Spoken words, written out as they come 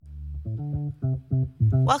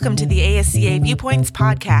Welcome to the ASCA Viewpoints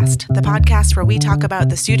podcast, the podcast where we talk about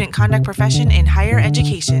the student conduct profession in higher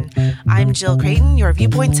education. I'm Jill Creighton, your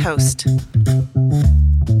Viewpoints host.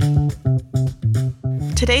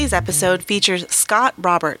 Today's episode features Scott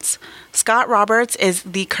Roberts. Scott Roberts is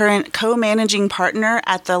the current co-managing partner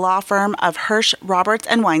at the law firm of Hirsch, Roberts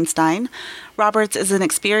 & Weinstein. Roberts is an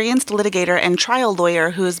experienced litigator and trial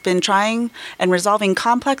lawyer who has been trying and resolving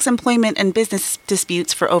complex employment and business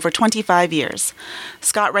disputes for over 25 years.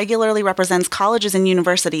 Scott regularly represents colleges and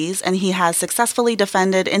universities, and he has successfully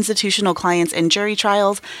defended institutional clients in jury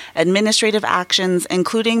trials, administrative actions,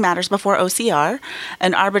 including matters before OCR,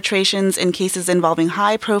 and arbitrations in cases involving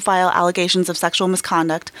high-profile allegations of sexual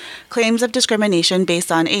misconduct, claims of discrimination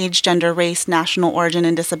based on age, gender, race, national origin,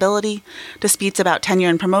 and disability, disputes about tenure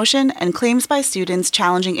and promotion, and claims by students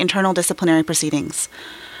challenging internal disciplinary proceedings.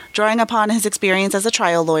 Drawing upon his experience as a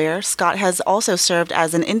trial lawyer, Scott has also served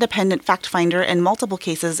as an independent fact finder in multiple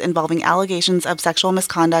cases involving allegations of sexual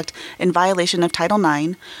misconduct in violation of Title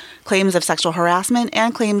IX, claims of sexual harassment,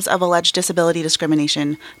 and claims of alleged disability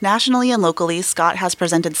discrimination. Nationally and locally, Scott has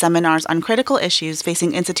presented seminars on critical issues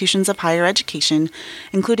facing institutions of higher education,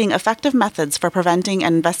 including effective methods for preventing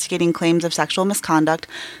and investigating claims of sexual misconduct,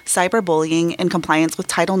 cyberbullying in compliance with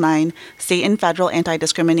Title IX, state and federal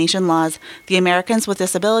anti-discrimination laws, the Americans with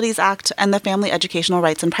Disabilities Act, and the Family Educational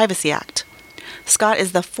Rights and Privacy Act. Scott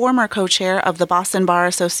is the former co-chair of the Boston Bar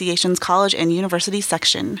Association's College and University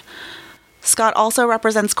section. Scott also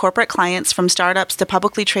represents corporate clients from startups to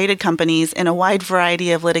publicly traded companies in a wide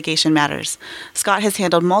variety of litigation matters. Scott has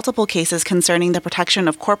handled multiple cases concerning the protection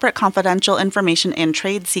of corporate confidential information and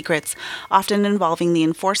trade secrets, often involving the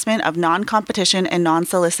enforcement of non-competition and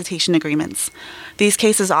non-solicitation agreements. These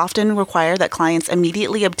cases often require that clients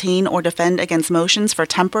immediately obtain or defend against motions for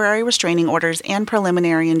temporary restraining orders and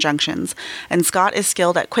preliminary injunctions, and Scott is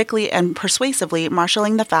skilled at quickly and persuasively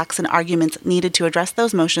marshaling the facts and arguments needed to address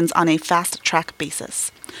those motions on a fast-track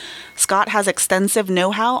basis. Scott has extensive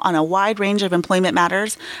know-how on a wide range of employment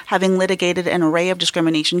matters, having litigated an array of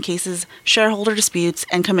discrimination cases, shareholder disputes,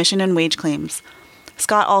 and commission and wage claims.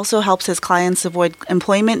 Scott also helps his clients avoid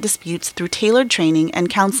employment disputes through tailored training and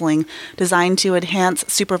counseling designed to enhance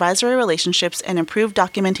supervisory relationships and improve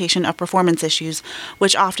documentation of performance issues,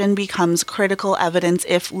 which often becomes critical evidence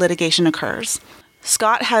if litigation occurs.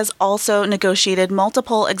 Scott has also negotiated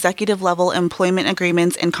multiple executive-level employment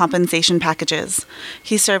agreements and compensation packages.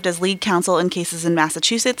 He served as lead counsel in cases in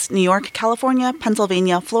Massachusetts, New York, California,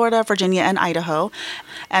 Pennsylvania, Florida, Virginia, and Idaho,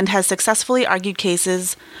 and has successfully argued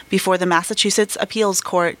cases before the Massachusetts Appeals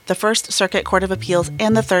Court, the First Circuit Court of Appeals,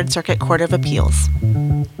 and the Third Circuit Court of Appeals.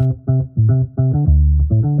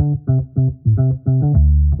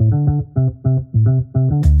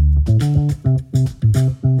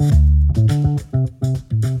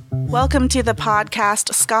 Welcome to the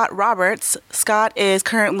podcast, Scott Roberts. Scott is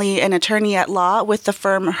currently an attorney at law with the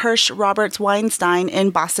firm Hirsch, Roberts, Weinstein in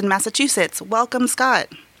Boston, Massachusetts. Welcome, Scott.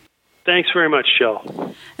 Thanks very much,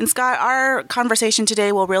 Jill. And Scott, our conversation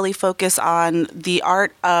today will really focus on the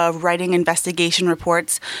art of writing investigation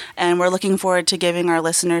reports, and we're looking forward to giving our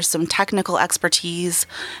listeners some technical expertise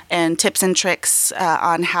and tips and tricks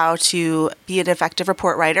on how to be an effective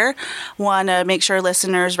report writer. Want to make sure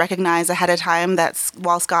listeners recognize ahead of time that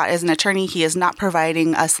while Scott is an attorney, he is not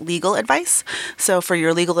providing us legal advice. So for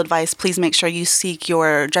your legal advice, please make sure you seek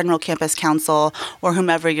your general campus counsel or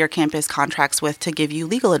whomever your campus contracts with to give you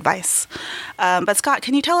legal advice. But Scott,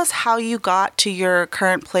 can you tell us how you got to your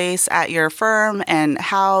current place at your firm and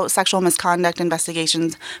how sexual misconduct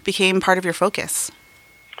investigations became part of your focus?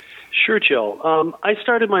 Sure, Jill. I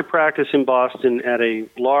started my practice in Boston at a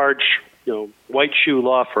large, white shoe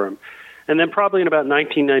law firm, and then probably in about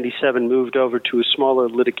 1997 moved over to a smaller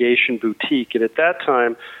litigation boutique. And at that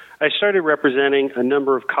time, I started representing a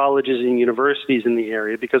number of colleges and universities in the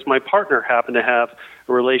area because my partner happened to have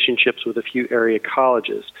relationships with a few area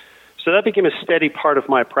colleges. So that became a steady part of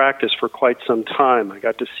my practice for quite some time. I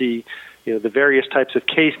got to see, the various types of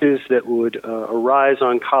cases that would arise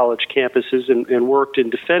on college campuses and worked in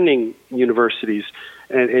defending universities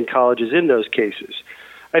and colleges in those cases.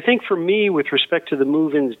 I think for me, with respect to the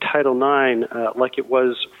move into Title IX, like it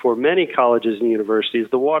was for many colleges and universities,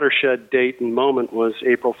 the watershed date and moment was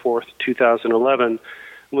April 4th, 2011,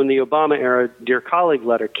 when the Obama-era Dear Colleague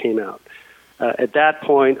letter came out. At that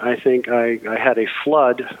point, I think I had a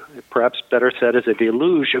flood, perhaps better said as a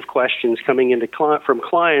deluge of questions coming into from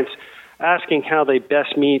clients asking how they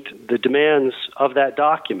best meet the demands of that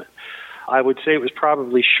document. I would say it was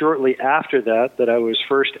probably shortly after that I was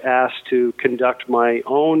first asked to conduct my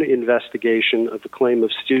own investigation of the claim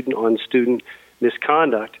of student-on-student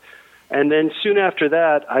misconduct. And then soon after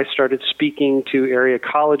that, I started speaking to area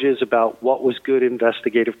colleges about what was good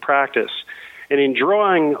investigative practice. And in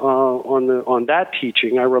drawing on that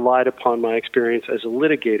teaching, I relied upon my experience as a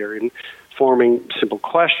litigator in forming simple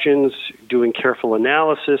questions, doing careful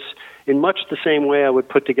analysis. In much the same way I would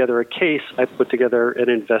put together a case, I put together an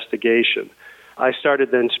investigation. I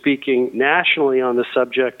started then speaking nationally on the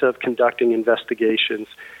subject of conducting investigations,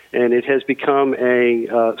 and it has become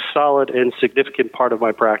a solid and significant part of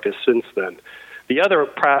my practice since then. The other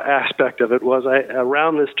aspect of it was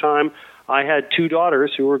around this time, I had two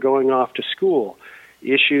daughters who were going off to school.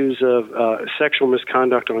 Issues of sexual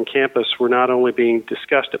misconduct on campus were not only being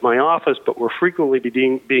discussed at my office, but were frequently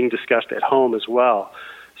being discussed at home as well.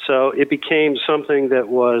 So it became something that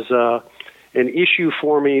was an issue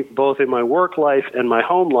for me both in my work life and my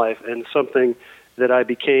home life, and something that I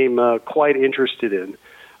became quite interested in.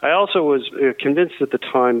 I also was convinced at the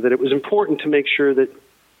time that it was important to make sure that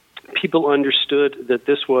people understood that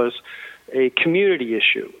this was a community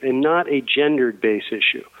issue and not a gendered-based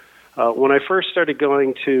issue. When I first started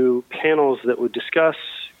going to panels that would discuss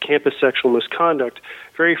campus sexual misconduct,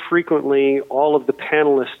 very frequently all of the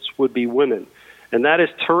panelists would be women. And that is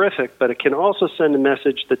terrific, but it can also send a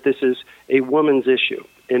message that this is a woman's issue.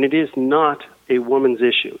 And it is not a woman's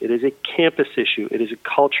issue. It is a campus issue. It is a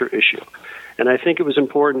culture issue. And I think it was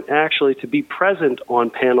important actually to be present on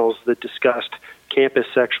panels that discussed campus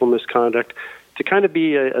sexual misconduct, to kind of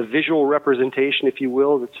be a visual representation, if you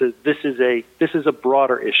will, that says this is a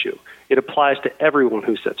broader issue. It applies to everyone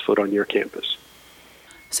who sets foot on your campus.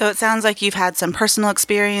 So it sounds like you've had some personal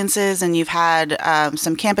experiences and you've had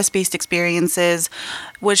some campus-based experiences,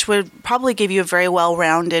 which would probably give you a very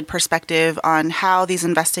well-rounded perspective on how these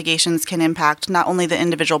investigations can impact not only the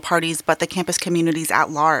individual parties, but the campus communities at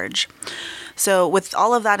large. So with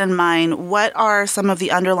all of that in mind, what are some of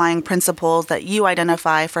the underlying principles that you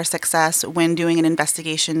identify for success when doing an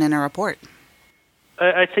investigation and a report?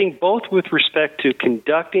 I think both with respect to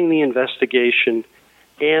conducting the investigation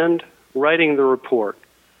and writing the report,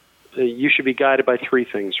 you should be guided by three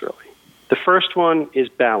things, really. The first one is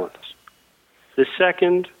balance. The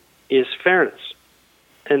second is fairness.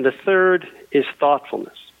 And the third is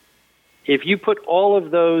thoughtfulness. If you put all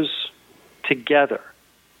of those together,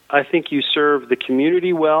 I think you serve the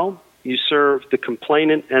community well, you serve the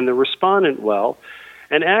complainant and the respondent well,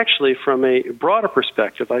 and actually from a broader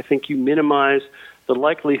perspective, I think you minimize the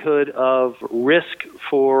likelihood of risk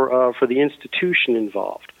for the institution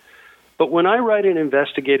involved. But when I write an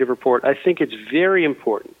investigative report, I think it's very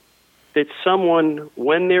important that someone,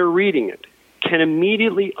 when they're reading it, can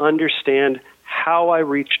immediately understand how I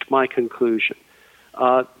reached my conclusion.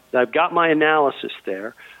 I've got my analysis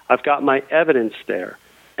there, I've got my evidence there,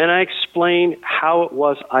 and I explain how it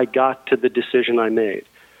was I got to the decision I made.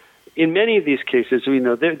 In many of these cases, we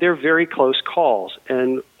know they're very close calls,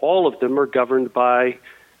 and all of them are governed by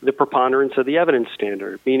the preponderance of the evidence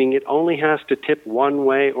standard, meaning it only has to tip one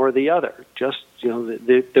way or the other, just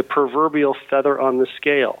the proverbial feather on the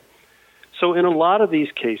scale. So in a lot of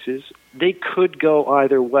these cases, they could go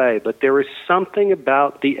either way, but there is something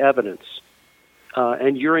about the evidence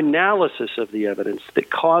and your analysis of the evidence that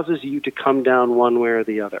causes you to come down one way or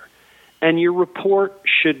the other. And your report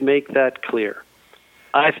should make that clear.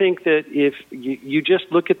 I think that if you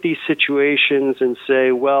just look at these situations and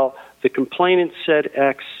say, well, the complainant said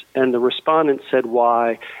X and the respondent said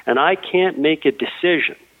Y, and I can't make a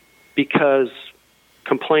decision because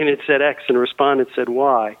complainant said X and respondent said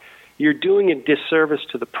Y, you're doing a disservice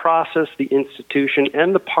to the process, the institution,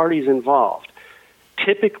 and the parties involved.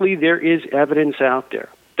 Typically, there is evidence out there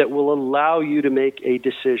that will allow you to make a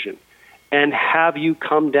decision and have you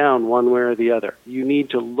come down one way or the other. You need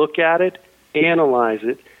to look at it, analyze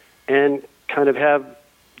it, and kind of have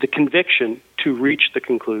the conviction to reach the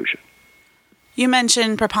conclusion. You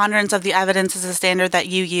mentioned preponderance of the evidence as a standard that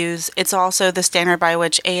you use. It's also the standard by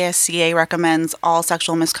which ASCA recommends all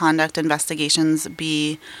sexual misconduct investigations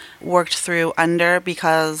be worked through under,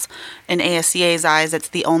 because in ASCA's eyes, it's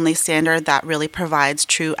the only standard that really provides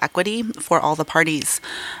true equity for all the parties.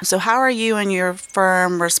 So how are you and your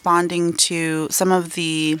firm responding to some of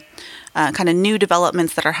the kind of new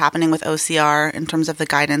developments that are happening with OCR in terms of the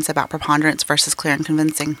guidance about preponderance versus clear and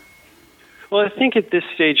convincing? Well, I think at this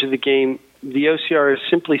stage of the game, the OCR has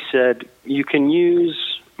simply said you can use,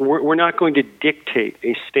 we're not going to dictate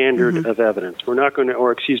a standard of evidence. We're not going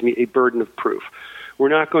to, a burden of proof. We're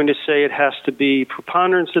not going to say it has to be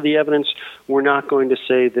preponderance of the evidence. We're not going to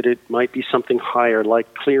say that it might be something higher,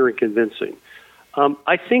 like clear and convincing.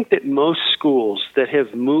 I think that most schools that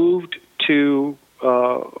have moved to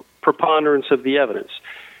preponderance of the evidence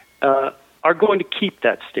are going to keep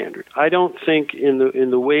that standard. I don't think in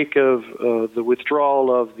the wake of the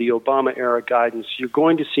withdrawal of the Obama-era guidance, you're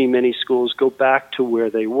going to see many schools go back to where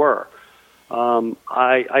they were.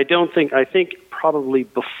 I think probably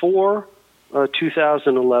before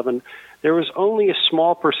 2011, there was only a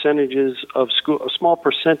small percentage of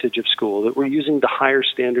school that were using the higher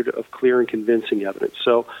standard of clear and convincing evidence.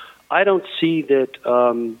 So I don't see that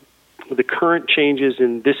the current changes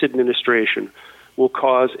in this administration will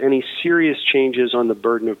cause any serious changes on the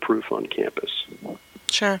burden of proof on campus.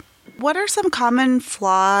 Sure. What are some common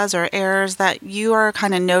flaws or errors that you are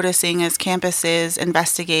kind of noticing as campuses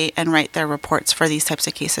investigate and write their reports for these types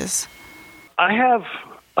of cases? I have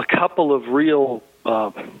a couple of real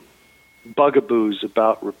bugaboos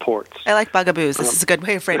about reports. I like bugaboos. This is a good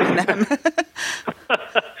way of framing them.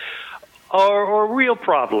 or real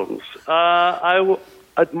problems. My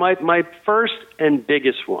first and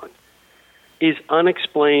biggest one is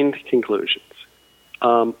unexplained conclusions.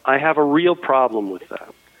 I have a real problem with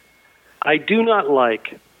that. I do not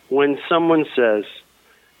like when someone says,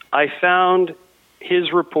 I found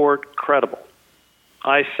his report credible.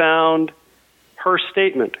 I found her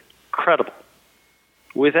statement credible,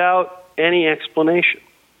 without any explanation.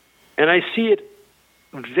 And I see it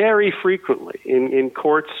very frequently in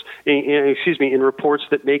reports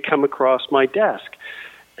that may come across my desk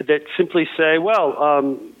that simply say,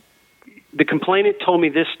 well, the complainant told me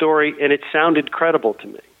this story and it sounded credible to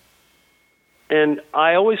me. And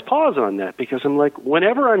I always pause on that because I'm like,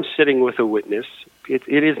 whenever I'm sitting with a witness,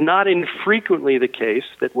 it is not infrequently the case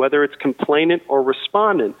that whether it's complainant or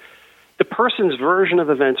respondent, the person's version of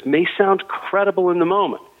events may sound credible in the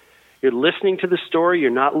moment. You're listening to the story, you're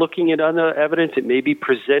not looking at other evidence, it may be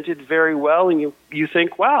presented very well, and you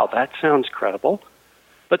think, wow, that sounds credible.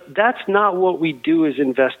 But that's not what we do as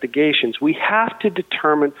investigations. We have to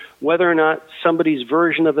determine whether or not somebody's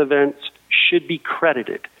version of events should be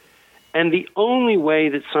credited. And the only way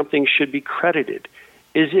that something should be credited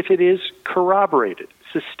is if it is corroborated,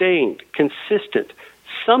 sustained, consistent,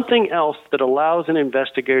 something else that allows an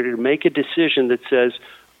investigator to make a decision that says,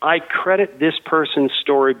 I credit this person's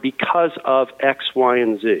story because of X, Y,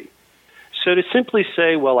 and Z. So to simply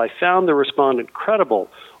say, well, I found the respondent credible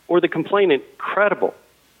or the complainant credible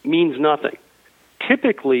means nothing.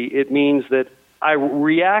 Typically, it means that I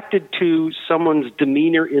reacted to someone's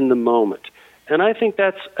demeanor in the moment. And I think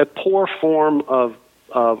that's a poor form of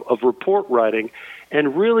report writing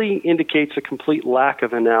and really indicates a complete lack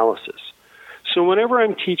of analysis. So whenever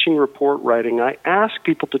I'm teaching report writing, I ask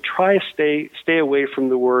people to try to stay away from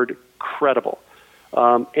the word credible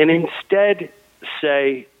and instead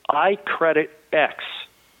say, I credit X,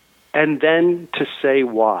 and then to say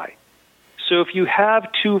why. So if you have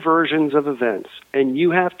two versions of events and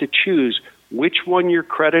you have to choose which one you're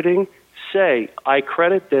crediting, say, I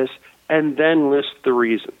credit this, and then list the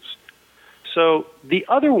reasons. So the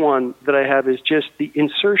other one that I have is just the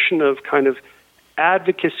insertion of kind of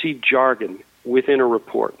advocacy jargon within a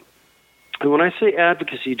report. And when I say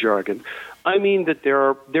advocacy jargon, I mean that there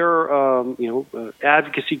are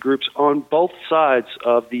advocacy groups on both sides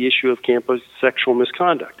of the issue of campus sexual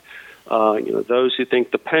misconduct. Those who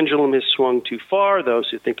think the pendulum has swung too far, those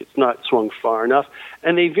who think it's not swung far enough,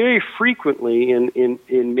 and they very frequently,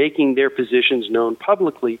 in making their positions known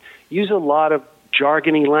publicly, use a lot of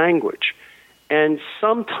jargony language. And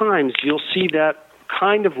sometimes you'll see that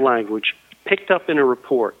kind of language picked up in a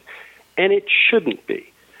report, and it shouldn't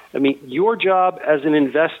be. I mean, your job as an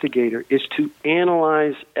investigator is to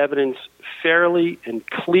analyze evidence fairly and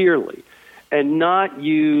clearly and not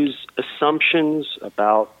use assumptions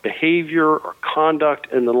about behavior or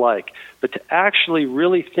conduct and the like, but to actually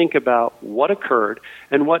really think about what occurred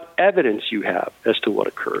and what evidence you have as to what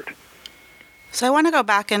occurred. So I want to go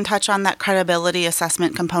back and touch on that credibility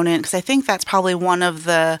assessment component because I think that's probably one of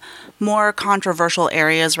the more controversial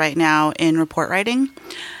areas right now in report writing.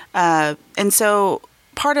 And so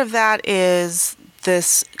part of that is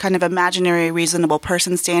this kind of imaginary reasonable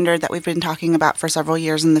person standard that we've been talking about for several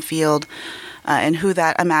years in the field, and who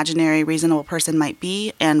that imaginary reasonable person might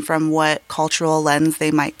be and from what cultural lens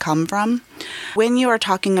they might come from. When you are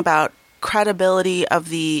talking about credibility of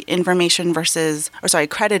the information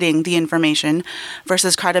crediting the information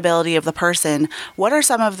versus credibility of the person, what are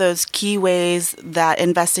some of those key ways that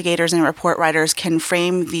investigators and report writers can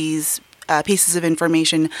frame these pieces of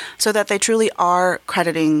information so that they truly are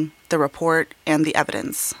crediting the report and the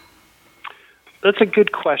evidence? That's a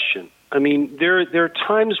good question. I mean, there are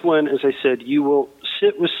times when, as I said, you will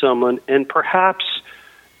sit with someone and perhaps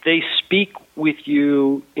they speak with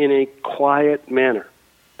you in a quiet manner.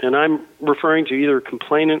 And I'm referring to either a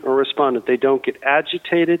complainant or respondent. They don't get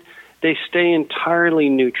agitated. They stay entirely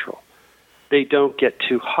neutral. They don't get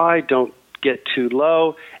too high, don't get too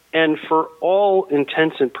low, and for all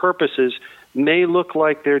intents and purposes, may look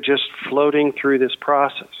like they're just floating through this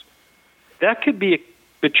process. That could be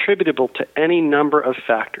attributable to any number of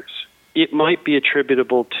factors. It might be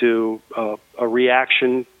attributable to a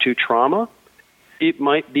reaction to trauma. It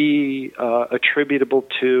might be attributable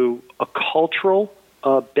to a cultural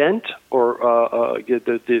bent or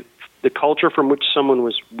the culture from which someone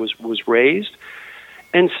was raised.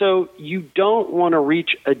 And so you don't want to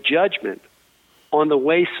reach a judgment on the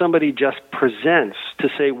way somebody just presents to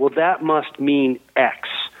say, well, that must mean X.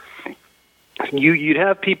 You'd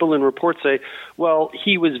have people in reports say, well,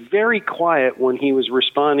 he was very quiet when he was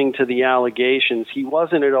responding to the allegations. He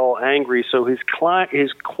wasn't at all angry, so his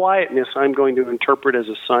quietness I'm going to interpret as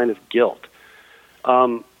a sign of guilt.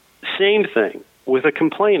 Same thing with a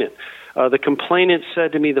complainant. The complainant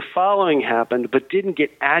said to me the following happened, but didn't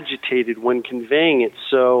get agitated when conveying it,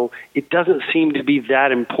 so it doesn't seem to be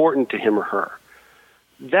that important to him or her.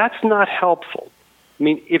 That's not helpful. I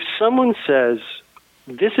mean, if someone says,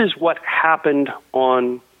 this is what happened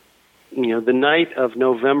on, the night of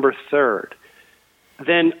November 3rd,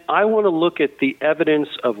 then I want to look at the evidence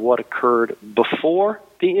of what occurred before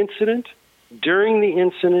the incident, during the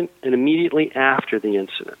incident, and immediately after the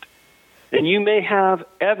incident. And you may have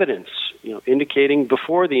evidence, indicating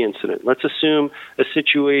before the incident. Let's assume a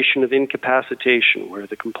situation of incapacitation where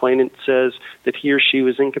the complainant says that he or she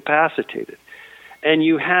was incapacitated. And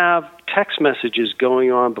you have text messages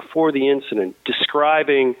going on before the incident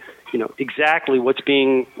describing, exactly what's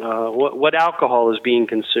being, what alcohol is being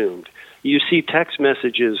consumed. You see text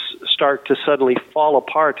messages start to suddenly fall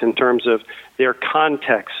apart in terms of their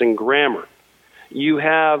context and grammar. You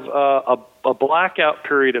have a blackout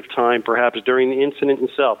period of time, perhaps during the incident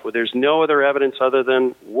itself, where there's no other evidence other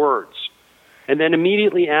than words. And then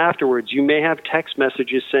immediately afterwards, you may have text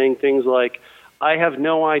messages saying things like, I have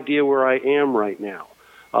no idea where I am right now.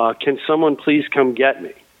 Can someone please come get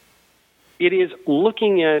me? It is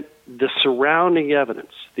looking at the surrounding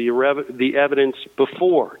evidence, the evidence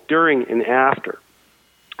before, during, and after,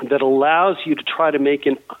 that allows you to try to make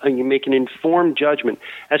an informed judgment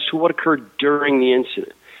as to what occurred during the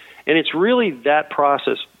incident. And it's really that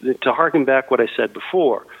process, to harken back what I said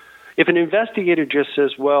before. If an investigator just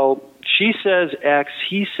says, well, she says X,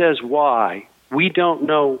 he says Y, we don't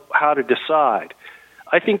know how to decide,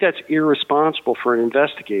 I think that's irresponsible for an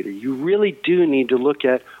investigator. You really do need to look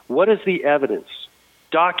at what is the evidence,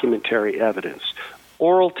 documentary evidence,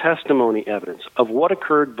 oral testimony evidence of what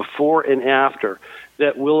occurred before and after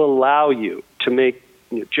that will allow you to make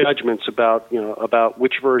judgments about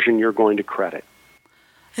which version you're going to credit.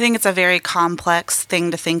 I think it's a very complex thing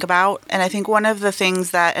to think about. And I think one of the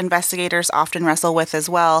things that investigators often wrestle with as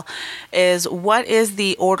well is what is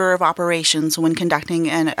the order of operations when conducting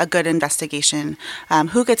a good investigation?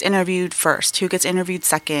 Who gets interviewed first? Who gets interviewed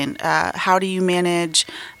second? How do you manage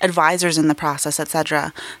advisors in the process,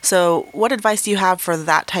 etc.? So what advice do you have for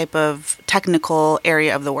that type of technical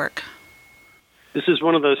area of the work? This is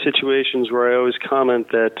one of those situations where I always comment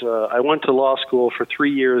that I went to law school for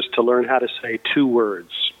 3 years to learn how to say 2 words.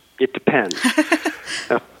 It depends.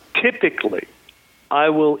 Now, typically, I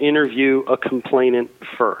will interview a complainant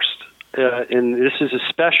first. And this is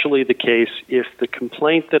especially the case if the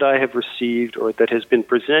complaint that I have received or that has been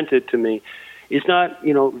presented to me is not,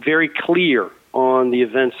 very clear on the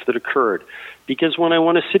events that occurred. Because when I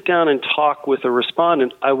want to sit down and talk with a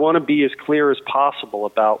respondent, I want to be as clear as possible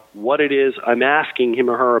about what it is I'm asking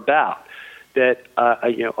him or her about. That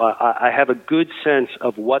I have a good sense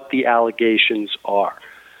of what the allegations are.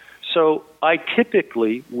 So I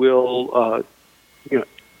typically will,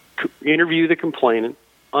 interview the complainant,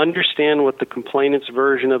 understand what the complainant's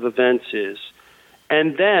version of events is,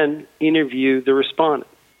 and then interview the respondent.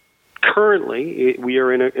 Currently, we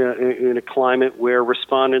are in a climate where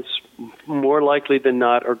respondents, more likely than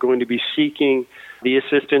not, are going to be seeking the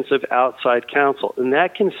assistance of outside counsel, and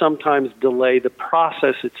that can sometimes delay the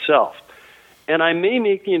process itself. And I may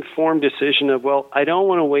make the informed decision of, well, I don't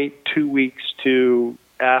want to wait 2 weeks to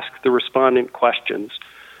ask the respondent questions.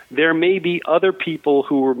 There may be other people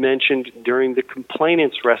who were mentioned during the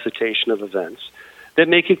complainant's recitation of events that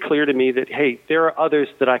make it clear to me that, hey, there are others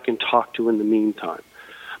that I can talk to in the meantime.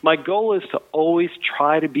 My goal is to always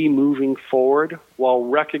try to be moving forward while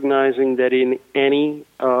recognizing that in any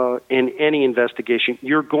investigation,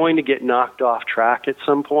 you're going to get knocked off track at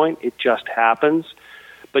some point. It just happens.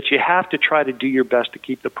 But you have to try to do your best to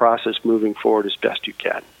keep the process moving forward as best you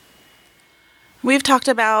can. We've talked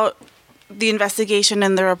about the investigation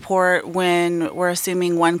and the report when we're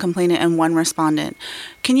assuming one complainant and one respondent.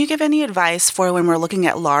 Can you give any advice for when we're looking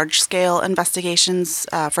at large-scale investigations,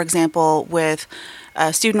 for example, with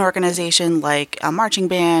a student organization like a marching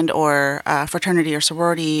band or a fraternity or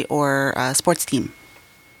sorority or a sports team?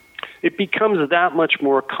 It becomes that much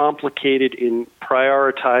more complicated in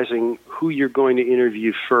prioritizing who you're going to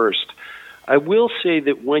interview first. I will say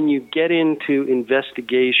that when you get into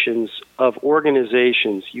investigations of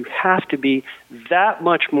organizations, you have to be that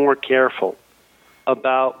much more careful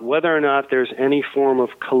about whether or not there's any form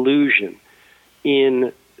of collusion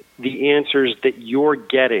in the answers that you're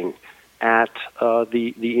getting at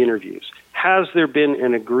the interviews. Has there been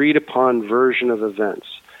an agreed upon version of events?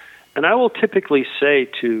 And I will typically say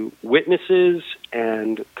to witnesses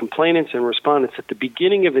and complainants and respondents at the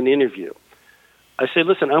beginning of an interview, I say,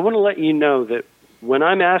 listen, I want to let you know that when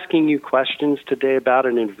I'm asking you questions today about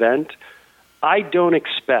an event, I don't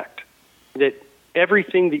expect that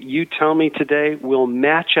everything that you tell me today will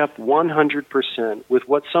match up 100% with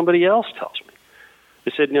what somebody else tells me.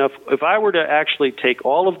 I said, now, if I were to actually take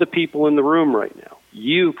all of the people in the room right now,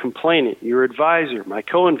 you, complainant, your advisor, my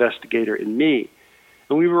co-investigator, and me,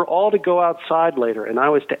 and we were all to go outside later and I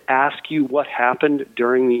was to ask you what happened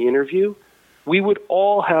during the interview, we would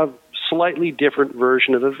all have slightly different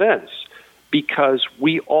version of events because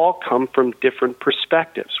we all come from different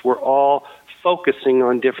perspectives. We're all focusing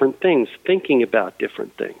on different things, thinking about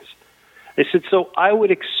different things. I said, so I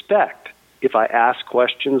would expect if I ask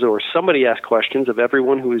questions or somebody asks questions of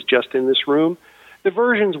everyone who is just in this room, the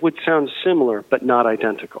versions would sound similar but not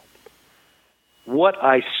identical. What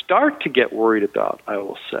I start to get worried about, I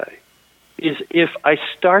will say, is if I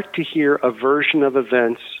start to hear a version of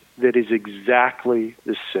events that is exactly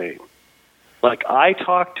the same. Like I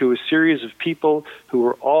talked to a series of people who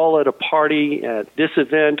were all at a party at this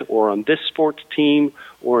event or on this sports team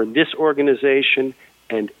or in this organization,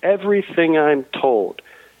 and everything I'm told,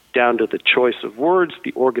 down to the choice of words,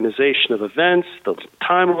 the organization of events, the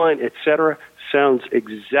timeline, etc., sounds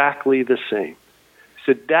exactly the same.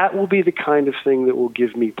 So that will be the kind of thing that will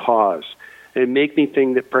give me pause and make me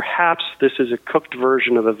think that perhaps this is a cooked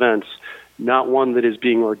version of events, not one that is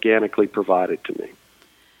being organically provided to me.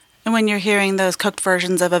 And when you're hearing those cooked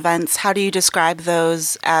versions of events, how do you describe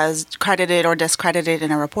those as credited or discredited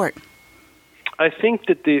in a report? I think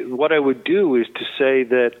that what I would do is to say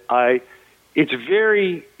that it's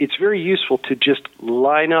very useful to just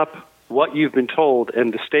line up what you've been told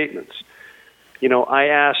and the statements. You know, I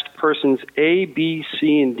asked persons A, B,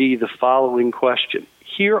 C, and D the following question.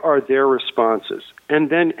 Here are their responses, and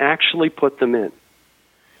then actually put them in.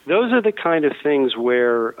 Those are the kind of things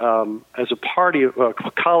where, as a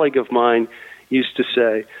colleague of mine used to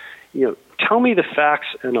say, you know, tell me the facts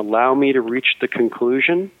and allow me to reach the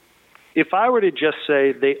conclusion. If I were to just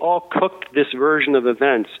say they all cooked this version of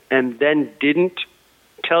events and then didn't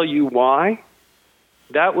tell you why,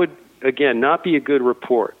 that would, again, not be a good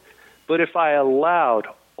report. But if I allowed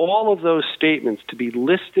all of those statements to be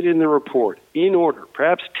listed in the report in order,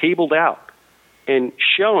 perhaps tabled out, and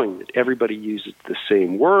showing that everybody uses the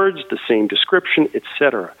same words, the same description,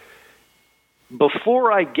 etc.,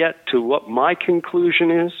 before I get to what my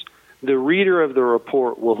conclusion is, the reader of the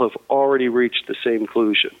report will have already reached the same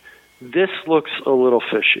conclusion. This looks a little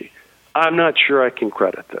fishy. I'm not sure I can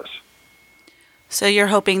credit this. So you're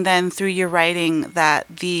hoping then through your writing that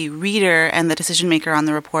the reader and the decision maker on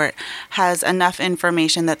the report has enough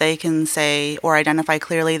information that they can say or identify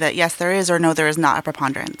clearly that yes, there is, or no, there is not a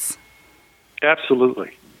preponderance.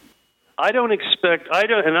 Absolutely. I don't expect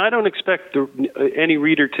any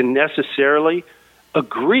reader to necessarily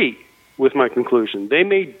agree with my conclusion. They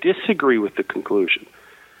may disagree with the conclusion.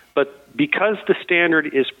 But because the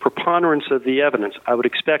standard is preponderance of the evidence, I would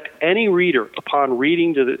expect any reader upon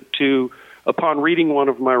reading one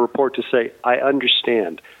of my report to say, I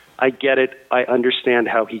understand, I get it, I understand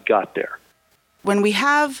how he got there. When we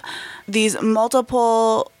have these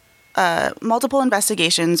multiple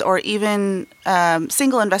investigations or even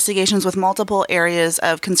single investigations with multiple areas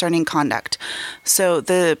of concerning conduct. So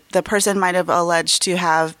the person might have alleged to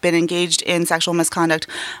have been engaged in sexual misconduct,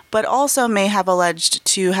 but also may have alleged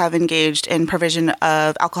to have engaged in provision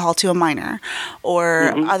of alcohol to a minor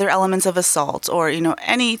or other elements of assault or,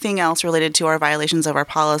 anything else related to our violations of our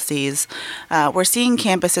policies. We're seeing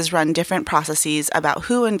campuses run different processes about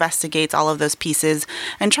who investigates all of those pieces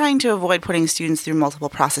and trying to avoid putting students through multiple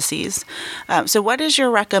processes. So what is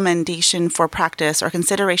your recommendation for practice or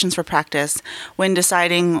considerations for practice when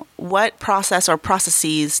deciding what process or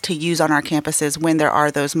processes to use on our campuses when there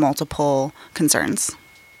are those multiple concerns?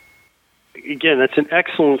 Again, that's an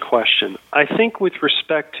excellent question. I think with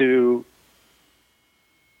respect to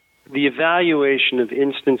the evaluation of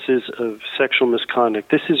instances of sexual misconduct,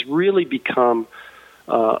 this has really become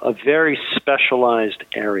a very specialized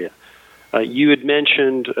area. You had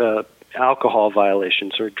mentioned alcohol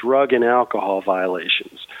violations or drug and alcohol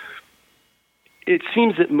violations. It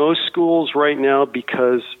seems that most schools right now,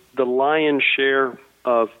 because the lion's share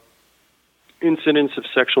of incidents of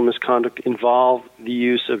sexual misconduct involve the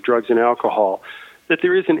use of drugs and alcohol, that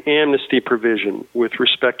there is an amnesty provision with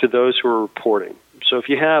respect to those who are reporting. So if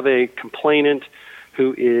you have a complainant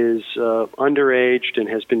who is underage and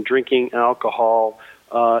has been drinking alcohol,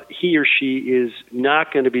 he or she is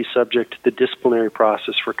not going to be subject to the disciplinary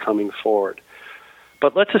process for coming forward.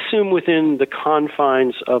 But let's assume within the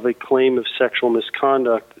confines of a claim of sexual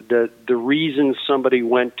misconduct that the reason somebody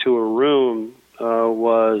went to a room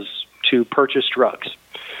was to purchase drugs.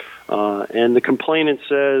 And the complainant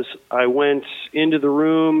says, I went into the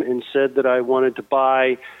room and said that I wanted to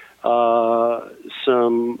buy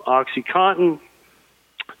some OxyContin,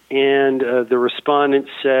 and the respondent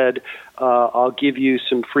said, I'll give you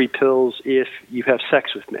some free pills if you have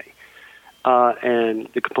sex with me. And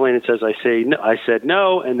the complainant says, I said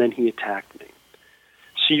no, and then he attacked me.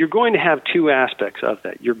 So you're going to have two aspects of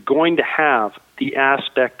that. You're going to have the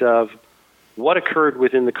aspect of what occurred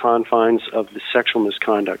within the confines of the sexual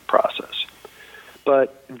misconduct process.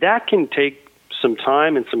 But that can take some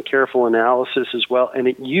time and some careful analysis as well, and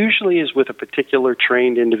it usually is with a particular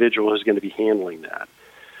trained individual who's going to be handling that.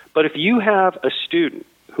 But if you have a student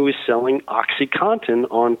who is selling OxyContin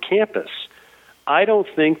on campus, I don't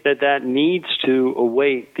think that needs to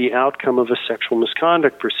await the outcome of a sexual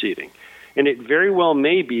misconduct proceeding. And it very well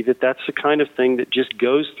may be that that's the kind of thing that just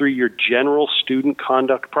goes through your general student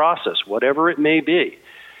conduct process, whatever it may be.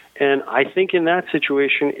 And I think in that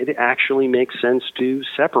situation, it actually makes sense to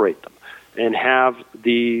separate them and have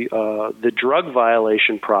the drug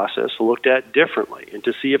violation process looked at differently, and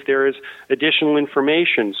to see if there is additional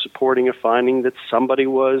information supporting a finding that somebody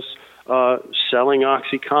was selling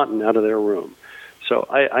OxyContin out of their room. So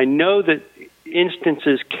I know that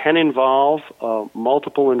instances can involve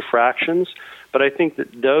multiple infractions, but I think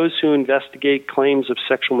that those who investigate claims of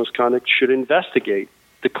sexual misconduct should investigate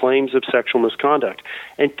the claims of sexual misconduct.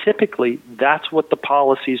 And typically, that's what the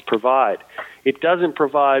policies provide. It doesn't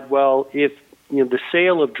provide, well, if the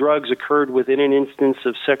sale of drugs occurred within an instance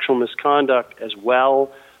of sexual misconduct as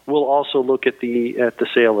well, we'll also look at the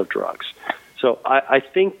sale of drugs. So I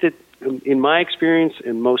think that in my experience,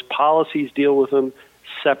 and most policies deal with them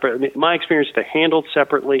separate. In my experience, they're handled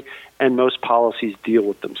separately, and most policies deal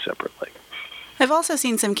with them separately. I've also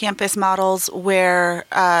seen some campus models where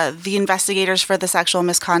the investigators for the sexual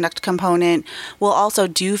misconduct component will also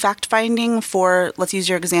do fact-finding for, let's use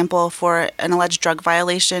your example, for an alleged drug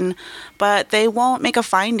violation, but they won't make a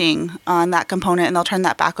finding on that component, and they'll turn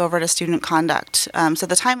that back over to student conduct. So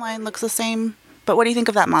the timeline looks the same, but what do you think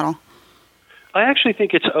of that model? I actually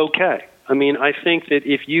think it's okay. I mean, I think that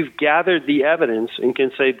if you've gathered the evidence and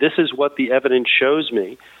can say, this is what the evidence shows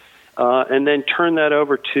me, and then turn that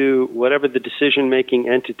over to whatever the decision-making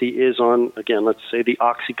entity is on, again, let's say the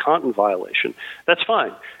OxyContin violation, that's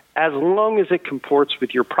fine, as long as it comports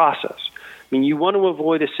with your process. I mean, you want to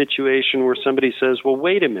avoid a situation where somebody says, well,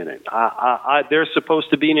 wait a minute, there's supposed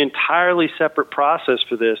to be an entirely separate process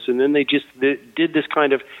for this, and then they just did this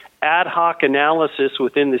kind of ad hoc analysis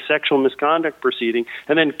within the sexual misconduct proceeding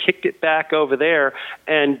and then kicked it back over there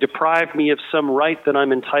and deprived me of some right that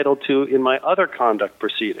I'm entitled to in my other conduct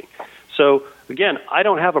proceeding. So, again, I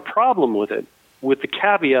don't have a problem with it, with the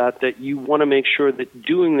caveat that you want to make sure that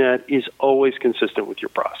doing that is always consistent with your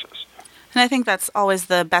process. And I think that's always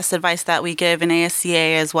the best advice that we give in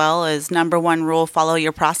ASCA as well, is number one rule, follow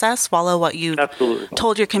your process, follow what you've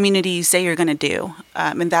told your community you say you're going to do.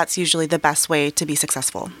 And that's usually the best way to be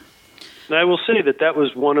successful. And I will say that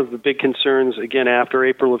was one of the big concerns, again, after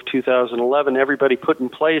April of 2011. Everybody put in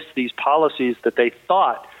place these policies that they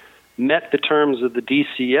thought met the terms of the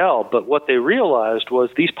DCL, but what they realized was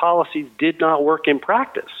these policies did not work in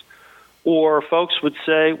practice. Or folks would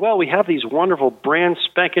say, well, we have these wonderful brand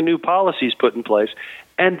spanking new policies put in place,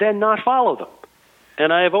 and then not follow them.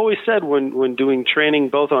 And I have always said when doing training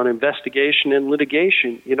both on investigation and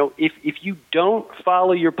litigation, if you don't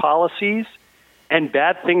follow your policies and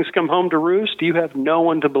bad things come home to roost, you have no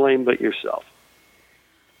one to blame but yourself.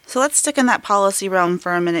 So let's stick in that policy realm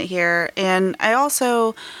for a minute here. And I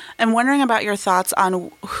also am wondering about your thoughts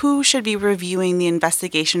on who should be reviewing the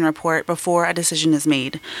investigation report before a decision is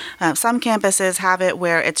made. Some campuses have it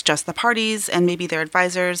where it's just the parties and maybe their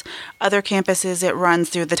advisors. Other campuses, it runs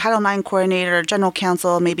through the Title IX coordinator, general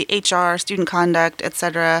counsel, maybe HR, student conduct,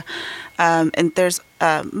 etc. And there's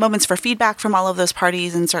moments for feedback from all of those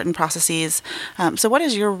parties in certain processes. So what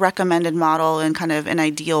is your recommended model in kind of an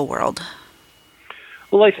ideal world?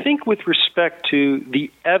 Well, I think with respect to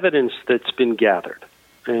the evidence that's been gathered,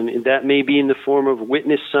 and that may be in the form of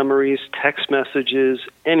witness summaries, text messages,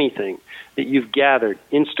 anything that you've gathered,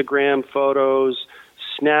 Instagram photos,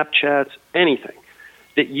 Snapchats, anything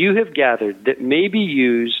that you have gathered that may be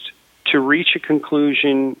used to reach a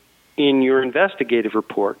conclusion in your investigative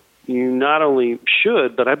report, you not only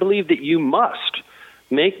should, but I believe that you must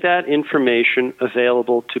make that information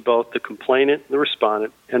available to both the complainant, the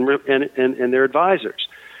respondent, and their advisors.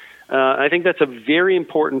 I think that's a very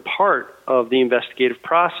important part of the investigative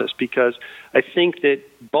process because I think that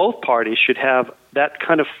both parties should have that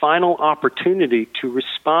kind of final opportunity to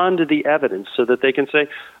respond to the evidence so that they can say,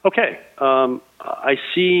 okay, I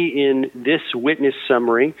see in this witness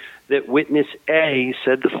summary that witness A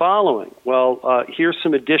said the following. Well, here's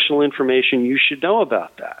some additional information you should know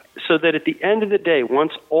about that. So that at the end of the day,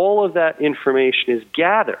 once all of that information is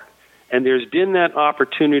gathered and there's been that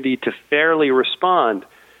opportunity to fairly respond,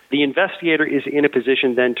 the investigator is in a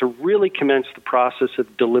position then to really commence the process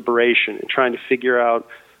of deliberation and trying to figure out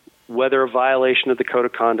whether a violation of the code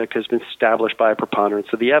of conduct has been established by a preponderance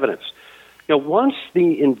of the evidence. Now, once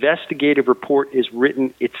the investigative report is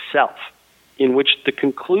written itself, in which the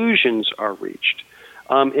conclusions are reached,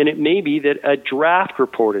 and it may be that a draft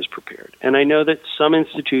report is prepared. And I know that some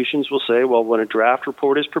institutions will say, well, when a draft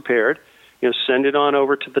report is prepared, send it on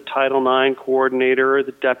over to the Title IX coordinator or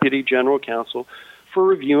the deputy general counsel for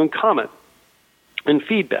review and comment and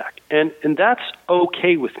feedback. And that's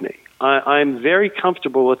okay with me. I'm very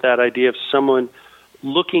comfortable with that idea of someone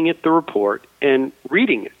looking at the report and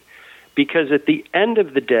reading it. Because at the end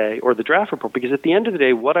of the day, or the draft report, because at the end of the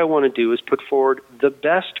day, what I want to do is put forward the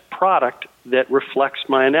best product that reflects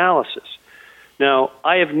my analysis. Now,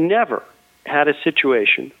 I have never had a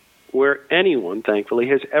situation where anyone, thankfully,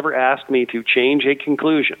 has ever asked me to change a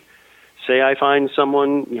conclusion. Say I find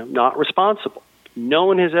someone not responsible. No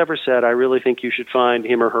one has ever said, I really think you should find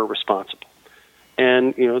him or her responsible.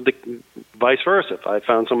 And, the vice versa. If I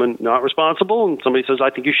found someone not responsible and somebody says, I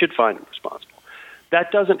think you should find him responsible.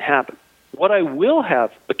 That doesn't happen. What I will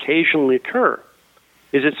have occasionally occur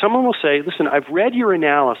is that someone will say, listen, I've read your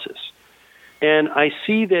analysis, and I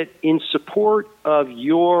see that in support of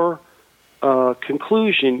your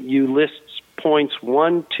conclusion, you list points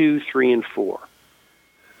 1, 2, 3, and 4.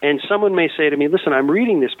 And someone may say to me, listen, I'm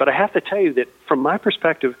reading this, but I have to tell you that from my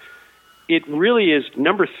perspective, it really is,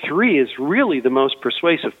 number 3 is really the most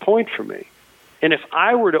persuasive point for me. And if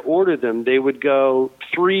I were to order them, they would go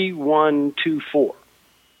 3, 1, 2, 4.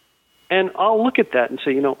 And I'll look at that and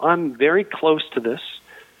say, I'm very close to this.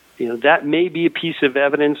 That may be a piece of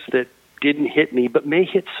evidence that didn't hit me, but may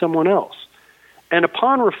hit someone else. And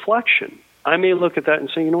upon reflection, I may look at that and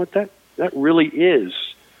say, that really is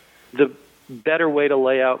the better way to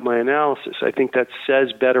lay out my analysis. I think that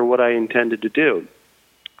says better what I intended to do.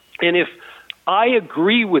 And if I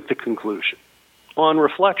agree with the conclusion on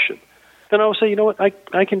reflection, then I'll say,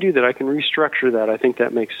 I can do that. I can restructure that. I think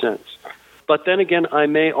that makes sense. But then again, I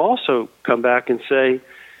may also come back and say,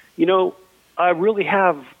 I really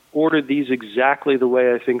have ordered these exactly the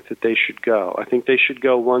way I think that they should go. I think they should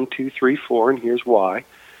go 1, 2, 3, 4, and here's why.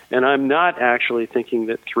 And I'm not actually thinking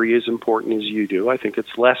that 3 is important as you do. I think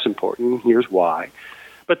it's less important, and here's why.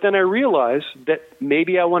 But then I realize that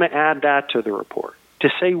maybe I want to add that to the report, to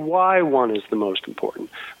say why 1 is the most important,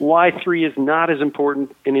 why 3 is not as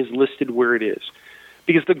important and is listed where it is.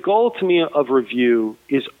 Because the goal to me of review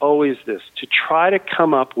is always this, to try to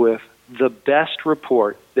come up with the best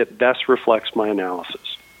report that best reflects my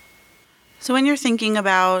analysis. So when you're thinking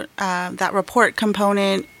about that report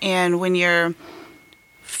component and when you're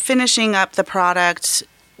finishing up the product,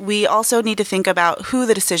 we also need to think about who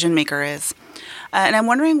the decision maker is. And I'm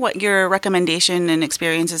wondering what your recommendation and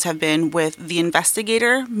experiences have been with the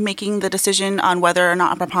investigator making the decision on whether or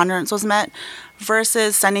not a preponderance was met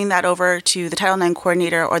versus sending that over to the Title IX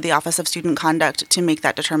coordinator or the Office of Student Conduct to make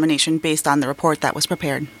that determination based on the report that was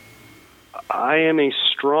prepared. I am a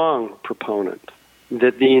strong proponent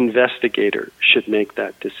that the investigator should make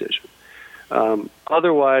that decision.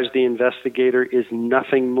 Otherwise, the investigator is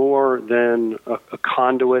nothing more than a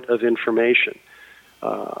conduit of information.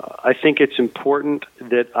 I think it's important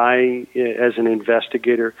that I, as an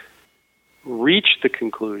investigator, reach the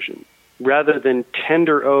conclusion rather than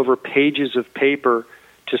tender over pages of paper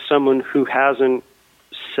to someone who hasn't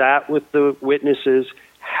sat with the witnesses,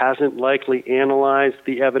 hasn't likely analyzed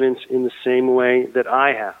the evidence in the same way that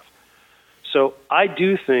I have. So I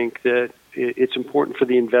do think that it's important for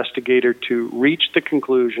the investigator to reach the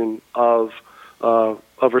conclusion of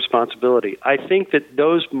responsibility. I think that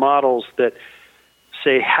those models that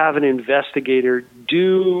say have an investigator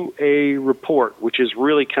do a report, which is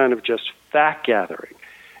really kind of just fact gathering,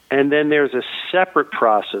 and then there's a separate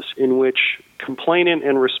process in which complainant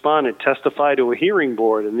and respondent testify to a hearing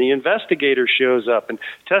board, and the investigator shows up and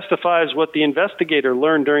testifies what the investigator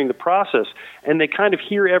learned during the process, and they kind of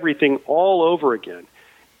hear everything all over again,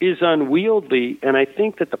 is unwieldy, and I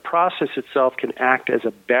think that the process itself can act as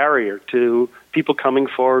a barrier to people coming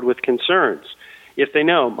forward with concerns. If they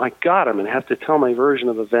know, my God, I'm going to have to tell my version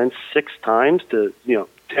of events 6 times to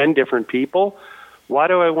 10 different people, why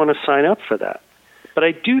do I want to sign up for that? But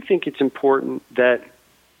I do think it's important that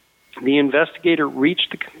the investigator reach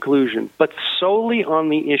the conclusion, but solely on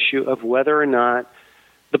the issue of whether or not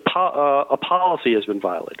a policy has been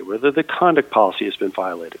violated, whether the conduct policy has been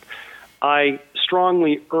violated. I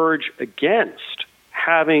strongly urge against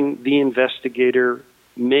having the investigator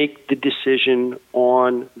make the decision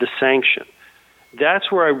on the sanction.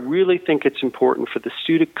 That's where I really think it's important for the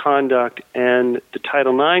student conduct and the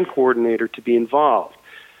Title IX coordinator to be involved.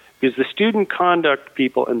 Because the student conduct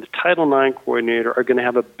people and the Title IX coordinator are going to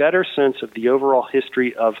have a better sense of the overall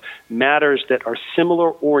history of matters that are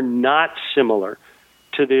similar or not similar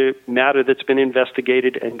to the matter that's been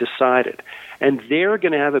investigated and decided. And they're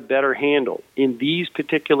going to have a better handle in these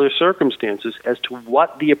particular circumstances as to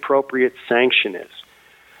what the appropriate sanction is.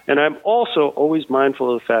 And I'm also always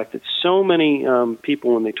mindful of the fact that so many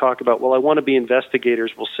people, when they talk about, well, I want to be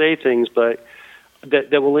investigators, will say things, but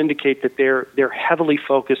that will indicate that they're heavily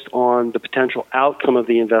focused on the potential outcome of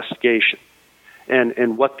the investigation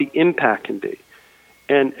and what the impact can be.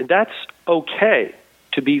 And that's okay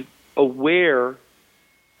to be aware,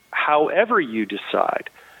 however you decide,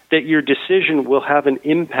 that your decision will have an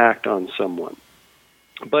impact on someone.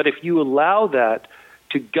 But if you allow that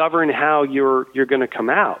to govern how you're going to come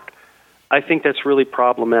out, I think that's really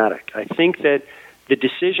problematic. I think that the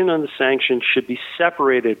decision on the sanction should be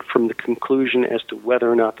separated from the conclusion as to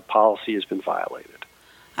whether or not the policy has been violated.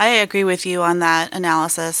 I agree with you on that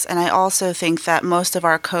analysis, and I also think that most of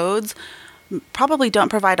our codes probably don't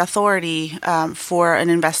provide authority for an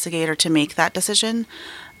investigator to make that decision.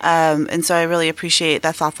 And so I really appreciate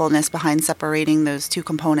that thoughtfulness behind separating those two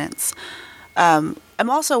components. I'm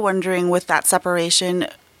also wondering, with that separation,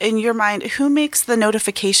 in your mind, who makes the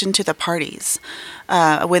notification to the parties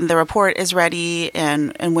when the report is ready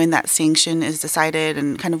and when that sanction is decided,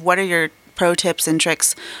 and kind of what are your pro tips and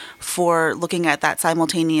tricks for looking at that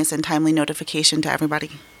simultaneous and timely notification to everybody?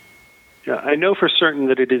 Yeah, I know for certain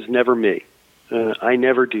that it is never me. I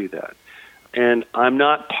never do that. And I'm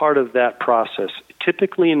not part of that process.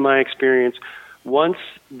 Typically, in my experience, once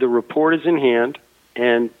the report is in hand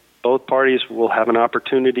and both parties will have an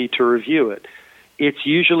opportunity to review it, it's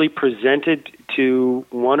usually presented to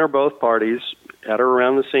one or both parties at or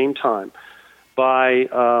around the same time by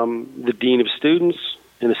the Dean of Students,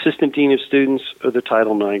 an Assistant Dean of Students, or the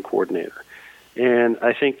Title IX coordinator. And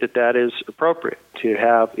I think that is appropriate to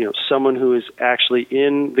have someone who is actually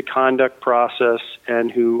in the conduct process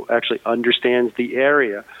and who actually understands the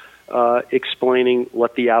area explaining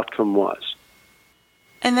what the outcome was.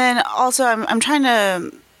 And then also I'm trying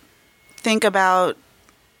to think about,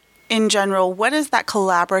 in general, what does that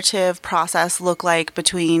collaborative process look like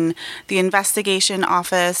between the investigation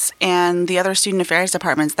office and the other student affairs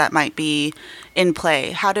departments that might be in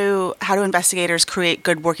play? How do investigators create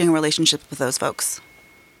good working relationships with those folks?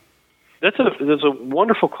 That's a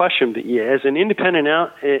wonderful question. But yeah, as an independent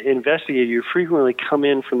investigator, you frequently come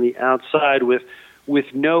in from the outside with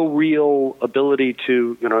no real ability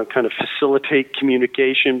to kind of facilitate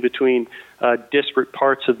communication between disparate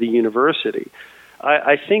parts of the university.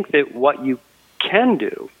 I think that what you can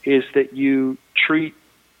do is that you treat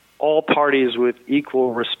all parties with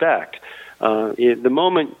equal respect. The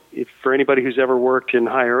moment, for anybody who's ever worked in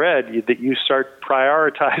higher ed, that you start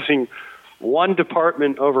prioritizing one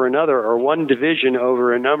department over another or one division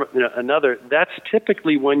over another, that's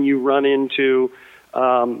typically when you run into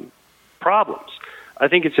problems. I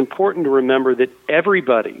think it's important to remember that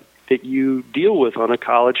everybody that you deal with on a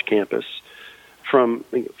college campus, from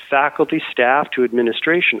faculty, staff to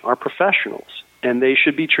administration, are professionals, and they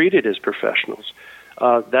should be treated as professionals.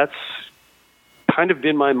 That's kind of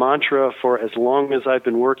been my mantra for as long as I've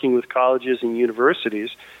been working with colleges and universities,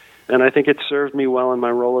 and I think it served me well in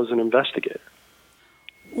my role as an investigator.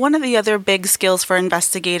 One of the other big skills for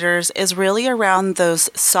investigators is really around those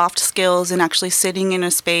soft skills and actually sitting in a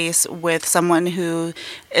space with someone who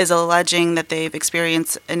is alleging that they've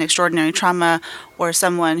experienced an extraordinary trauma, or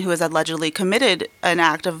someone who has allegedly committed an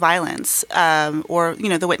act of violence, or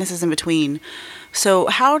the witnesses in between. So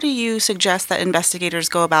how do you suggest that investigators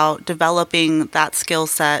go about developing that skill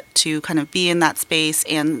set to kind of be in that space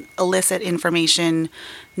and elicit information,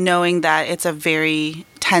 knowing that it's a very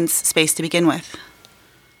tense space to begin with?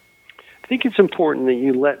 I think it's important that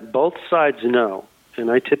you let both sides know, and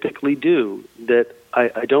I typically do, that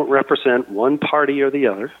I don't represent one party or the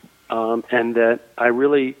other, and that I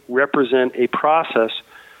really represent a process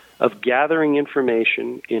of gathering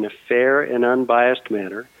information in a fair and unbiased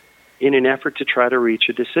manner in an effort to try to reach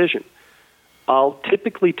a decision. I'll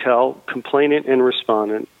typically tell complainant and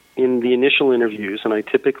respondent in the initial interviews, and I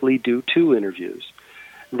typically do 2 interviews,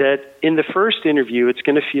 that in the first interview, it's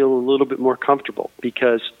going to feel a little bit more comfortable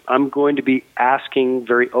because I'm going to be asking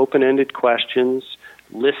very open-ended questions,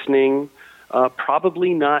 listening,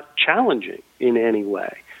 probably not challenging in any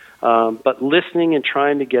way, but listening and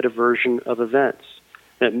trying to get a version of events.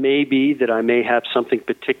 That may be that I may have something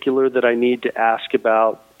particular that I need to ask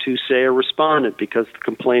about to, say, a respondent because the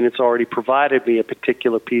complainant's already provided me a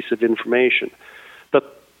particular piece of information.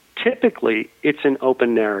 But typically, it's an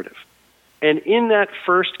open narrative. And in that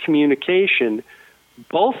first communication,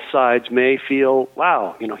 both sides may feel,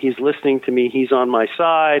 wow, he's listening to me, he's on my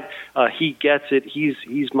side, he gets it,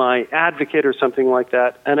 he's my advocate or something like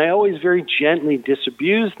that. And I always very gently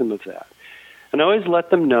disabuse them of that. And I always let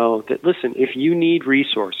them know that, listen, if you need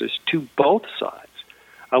resources to both sides,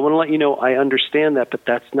 I want to let you know I understand that, but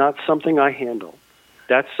that's not something I handle.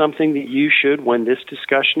 That's something that you should, when this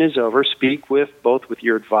discussion is over, speak with both with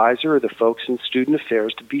your advisor or the folks in student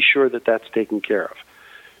affairs to be sure that that's taken care of.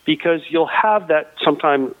 Because you'll have that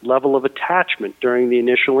sometime level of attachment during the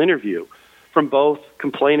initial interview from both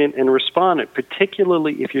complainant and respondent,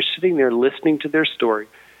 particularly if you're sitting there listening to their story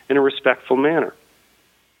in a respectful manner.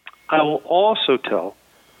 I will also tell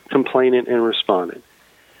complainant and respondent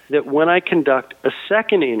that when I conduct a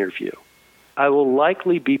second interview, I will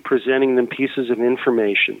likely be presenting them pieces of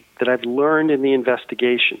information that I've learned in the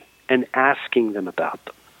investigation and asking them about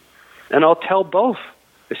them. And I'll tell both.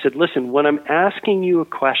 I said, listen, when I'm asking you a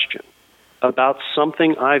question about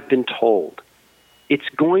something I've been told, it's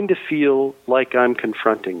going to feel like I'm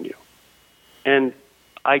confronting you. And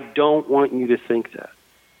I don't want you to think that.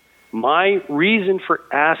 My reason for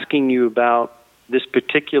asking you about this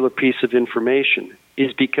particular piece of information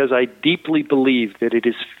is because I deeply believe that it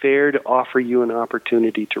is fair to offer you an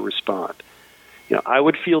opportunity to respond. I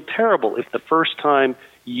would feel terrible if the first time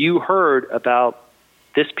you heard about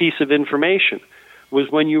this piece of information was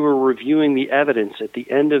when you were reviewing the evidence at the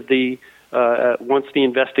end of the once the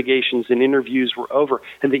investigations and interviews were over,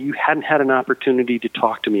 and that you hadn't had an opportunity to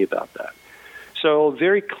talk to me about that. So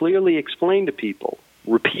very clearly explain to people,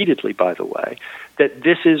 repeatedly, by the way, that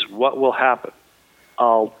this is what will happen.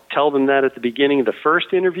 I'll tell them that at the beginning of the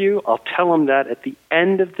first interview. I'll tell them that at the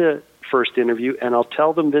end of the first interview, and I'll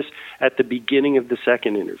tell them this at the beginning of the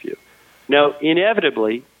second interview. Now,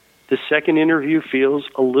 inevitably, the second interview feels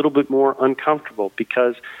a little bit more uncomfortable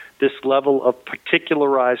because this level of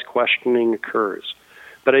particularized questioning occurs.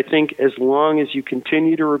 But I think as long as you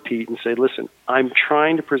continue to repeat and say, listen, I'm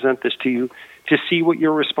trying to present this to you to see what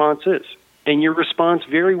your response is. And your response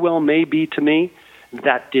very well may be to me,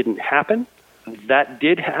 that didn't happen, that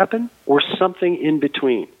did happen, or something in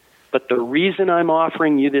between. But the reason I'm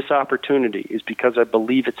offering you this opportunity is because I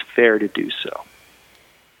believe it's fair to do so.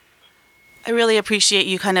 I really appreciate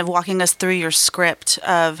you kind of walking us through your script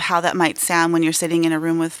of how that might sound when you're sitting in a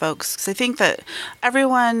room with folks. Because I think that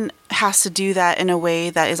everyone has to do that in a way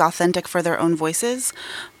that is authentic for their own voices,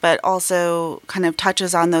 but also kind of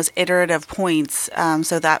touches on those iterative points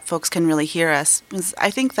so that folks can really hear us. Because I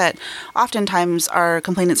think that oftentimes our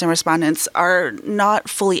complainants and respondents are not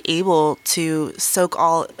fully able to soak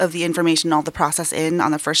all of the information, all the process in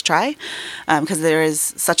on the first try, because there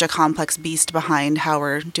is such a complex beast behind how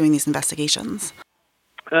we're doing these investigations.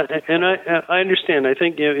 And I understand. I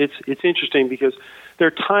think it's interesting because there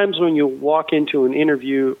are times when you walk into an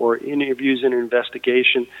interview or interviews in an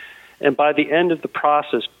investigation, and by the end of the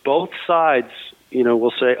process, both sides,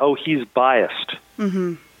 will say, "Oh, he's biased."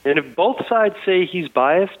 Mm-hmm. And if both sides say he's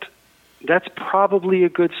biased, that's probably a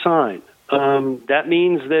good sign. That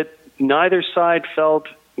means that neither side felt,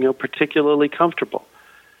 particularly comfortable.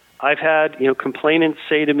 I've had, complainants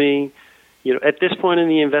say to me, at this point in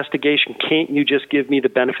the investigation, can't you just give me the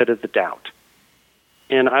benefit of the doubt?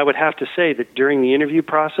 And I would have to say that during the interview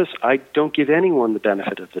process, I don't give anyone the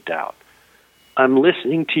benefit of the doubt. I'm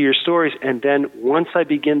listening to your stories, and then once I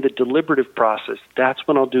begin the deliberative process, that's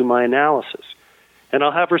when I'll do my analysis. And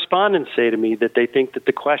I'll have respondents say to me that they think that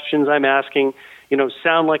the questions I'm asking,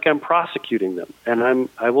 sound like I'm prosecuting them. And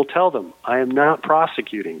I will tell them, I am not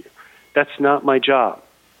prosecuting you. That's not my job.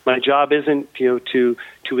 My job isn't, to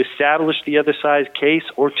establish the other side's case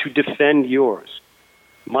or to defend yours.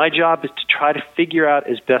 My job is to try to figure out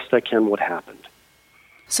as best I can what happened.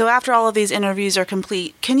 So after all of these interviews are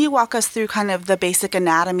complete, can you walk us through kind of the basic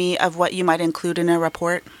anatomy of what you might include in a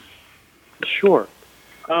report? Sure.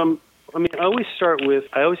 I always start with,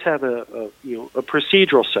 I always have a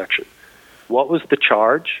procedural section. What was the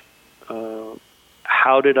charge?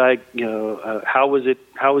 How did how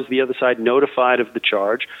was the other side notified of the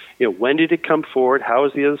charge? When did it come forward? How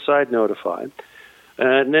was the other side notified?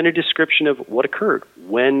 And then a description of what occurred.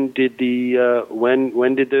 When were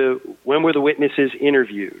the witnesses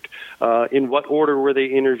interviewed? In what order were they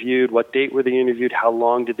interviewed? What date were they interviewed? How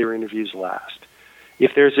long did their interviews last?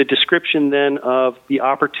 If there's a description then of the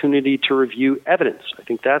opportunity to review evidence, I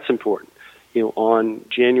think that's important. On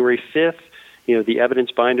January 5th, the evidence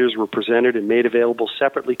binders were presented and made available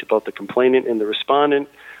separately to both the complainant and the respondent.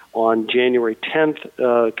 On January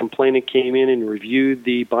 10th, complainant came in and reviewed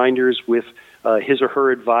the binders with his or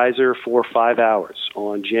her advisor for 5 hours.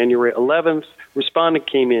 On January 11th, respondent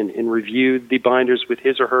came in and reviewed the binders with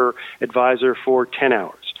his or her advisor for 10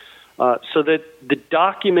 hours. So that the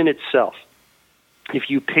document itself, if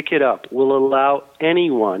you pick it up, will allow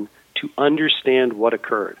anyone to understand what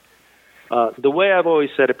occurred. The way I've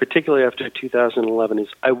always said it, particularly after 2011, is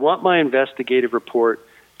I want my investigative report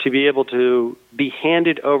to be able to be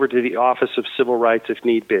handed over to the Office of Civil Rights if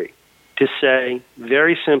need be, to say,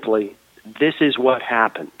 very simply, this is what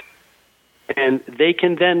happened. And they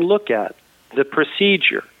can then look at the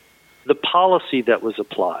procedure, the policy that was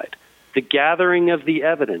applied, the gathering of the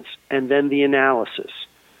evidence, and then the analysis.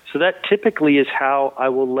 So that typically is how I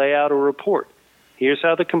will lay out a report. Here's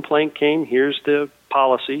how the complaint came. Here's the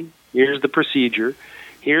policy. Here's the procedure.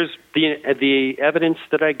 Here's the evidence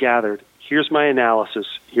that I gathered. Here's my analysis.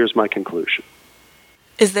 Here's my conclusion.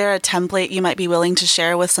 Is there a template you might be willing to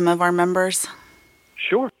share with some of our members?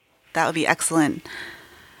 Sure. That would be excellent.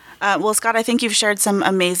 Well, Scott, I think you've shared some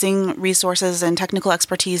amazing resources and technical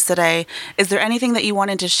expertise today. Is there anything that you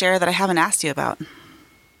wanted to share that I haven't asked you about?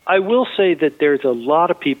 I will say that there's a lot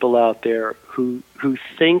of people out there who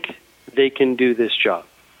think they can do this job.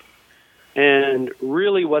 And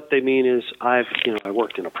really what they mean is I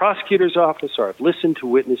worked in a prosecutor's office, or I've listened to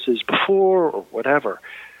witnesses before, or whatever.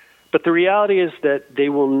 But the reality is that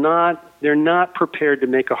they're not prepared to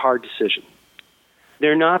make a hard decision.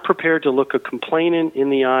 They're not prepared to look a complainant in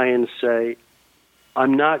the eye and say,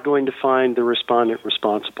 I'm not going to find the respondent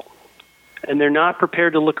responsible. And they're not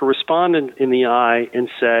prepared to look a respondent in the eye and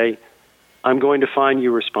say, I'm going to find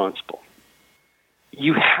you responsible.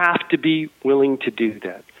 You have to be willing to do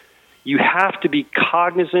that. You have to be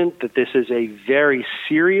cognizant that this is a very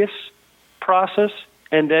serious process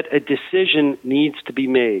and that a decision needs to be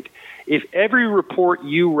made. If every report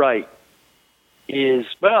you write is,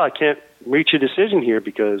 I can't reach a decision here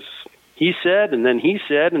because he said, and then he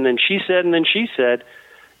said, and then she said, and then she said,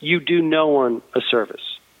 you do no one a service.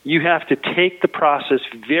 You have to take the process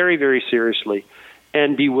very, very seriously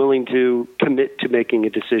and be willing to commit to making a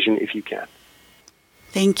decision if you can.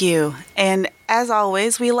 Thank you. And as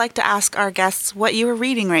always, we like to ask our guests what you are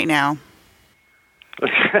reading right now.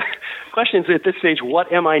 Questions at this stage,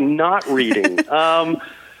 what am I not reading?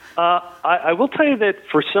 I will tell you that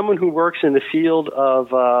for someone who works in the field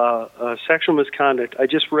of sexual misconduct, I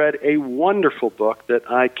just read a wonderful book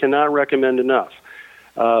that I cannot recommend enough,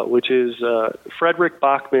 which is Frederick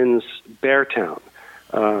Bachman's Beartown.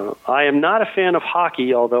 I am not a fan of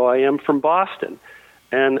hockey, although I am from Boston.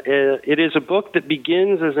 And it is a book that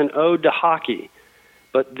begins as an ode to hockey,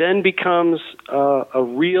 but then becomes a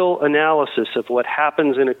real analysis of what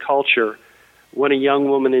happens in a culture when a young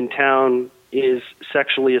woman in town is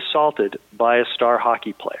sexually assaulted by a star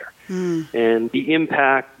hockey player, and the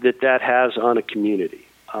impact that has on a community.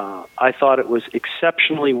 I thought it was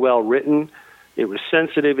exceptionally well written. It was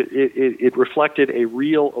sensitive. It reflected a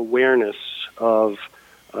real awareness of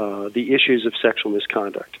the issues of sexual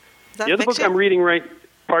misconduct. The other book I'm reading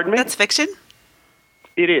pardon me? That's fiction?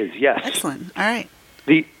 It is, yes. Excellent. All right.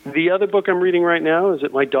 The other book I'm reading right now is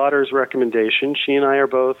at my daughter's recommendation. She and I are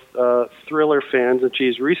both thriller fans, and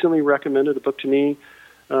she's recently recommended a book to me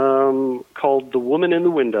called The Woman in the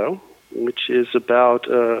Window, which is about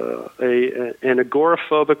an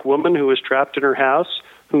agoraphobic woman who is trapped in her house,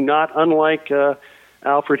 who, not unlike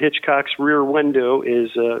Alfred Hitchcock's Rear Window,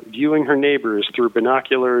 is viewing her neighbors through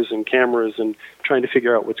binoculars and cameras and trying to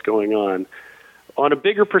figure out what's going on. On a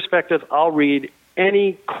bigger perspective, I'll read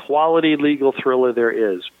any quality legal thriller there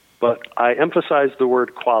is, but I emphasize the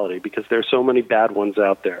word quality because there are so many bad ones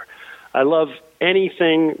out there. I love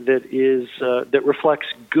anything that is that reflects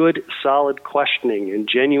good, solid questioning and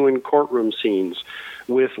genuine courtroom scenes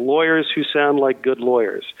with lawyers who sound like good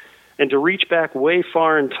lawyers. And to reach back way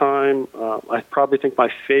far in time, I probably think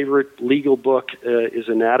my favorite legal book is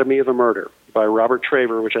Anatomy of a Murder by Robert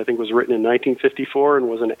Traver, which I think was written in 1954 and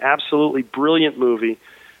was an absolutely brilliant movie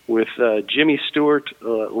with Jimmy Stewart,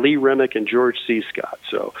 Lee Remick, and George C. Scott.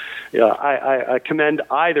 So I commend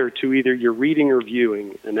either your reading or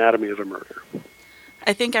viewing Anatomy of a Murder.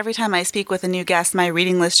 I think every time I speak with a new guest, my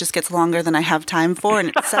reading list just gets longer than I have time for, and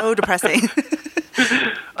it's so depressing.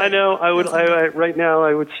 I know. Right now,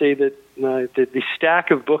 I would say that the stack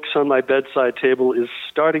of books on my bedside table is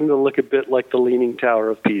starting to look a bit like the Leaning Tower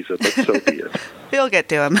of Pisa, but so be it. You'll get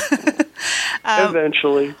to them.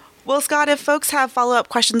 Eventually. Well, Scott, if folks have follow-up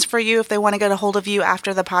questions for you, if they want to get a hold of you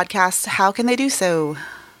after the podcast, how can they do so?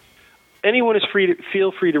 Anyone is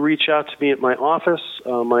feel free to reach out to me at my office.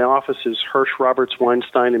 My office is Hirsch Roberts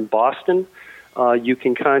Weinstein in Boston. You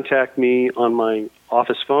can contact me on my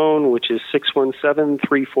office phone, which is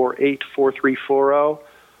 617-348-4340,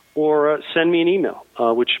 or send me an email,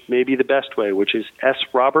 which may be the best way, which is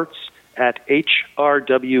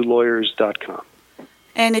sroberts@hrwlawyers.com.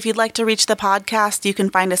 And if you'd like to reach the podcast, you can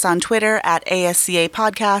find us on Twitter at ASCA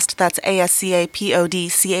Podcast. That's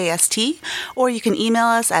ASCAPODCAST. Or you can email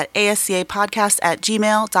us at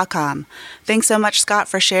ascapodcast@gmail.com. Thanks so much, Scott,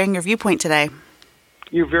 for sharing your viewpoint today.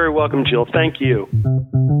 You're very welcome, Jill. Thank you.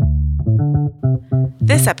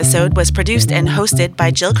 This episode was produced and hosted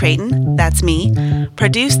by Jill Creighton, that's me,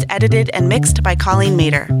 produced, edited, and mixed by Colleen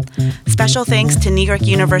Mader. Special thanks to New York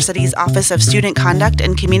University's Office of Student Conduct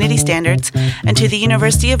and Community Standards, and to the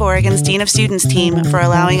University of Oregon's Dean of Students team for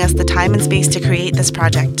allowing us the time and space to create this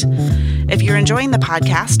project. If you're enjoying the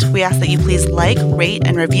podcast, we ask that you please like, rate,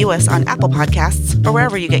 and review us on Apple Podcasts or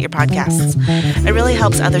wherever you get your podcasts. It really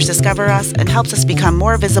helps others discover us and helps us become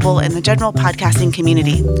more visible in the general podcasting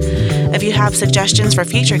community. If you have suggestions for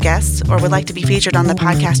future guests or would like to be featured on the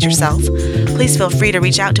podcast yourself, please feel free to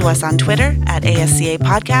reach out to us on Twitter at ASCA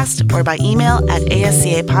Podcast or by email at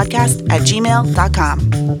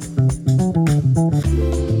ascapodcast@gmail.com.